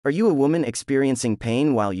Are you a woman experiencing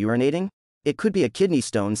pain while urinating? It could be a kidney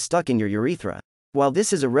stone stuck in your urethra. While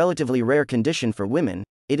this is a relatively rare condition for women,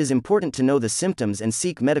 it is important to know the symptoms and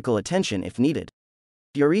seek medical attention if needed.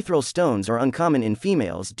 Urethral stones are uncommon in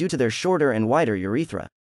females due to their shorter and wider urethra.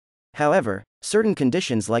 However, certain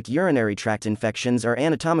conditions like urinary tract infections or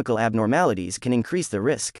anatomical abnormalities can increase the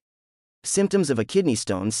risk. Symptoms of a kidney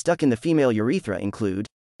stone stuck in the female urethra include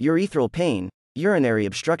urethral pain, urinary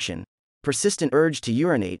obstruction, persistent urge to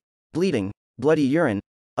urinate, bleeding, bloody urine.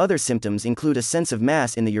 Other symptoms include a sense of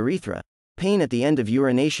mass in the urethra, pain at the end of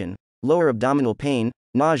urination, lower abdominal pain,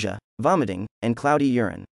 nausea, vomiting, and cloudy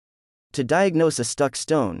urine. To diagnose a stuck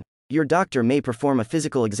stone, your doctor may perform a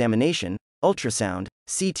physical examination, ultrasound,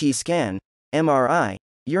 CT scan, MRI,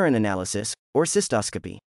 urine analysis, or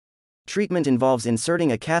cystoscopy. Treatment involves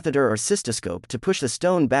inserting a catheter or cystoscope to push the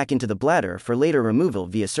stone back into the bladder for later removal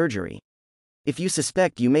via surgery. If you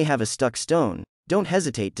suspect you may have a stuck stone, don't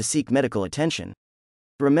hesitate to seek medical attention.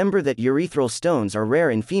 Remember that urethral stones are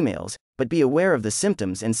rare in females, but be aware of the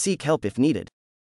symptoms and seek help if needed.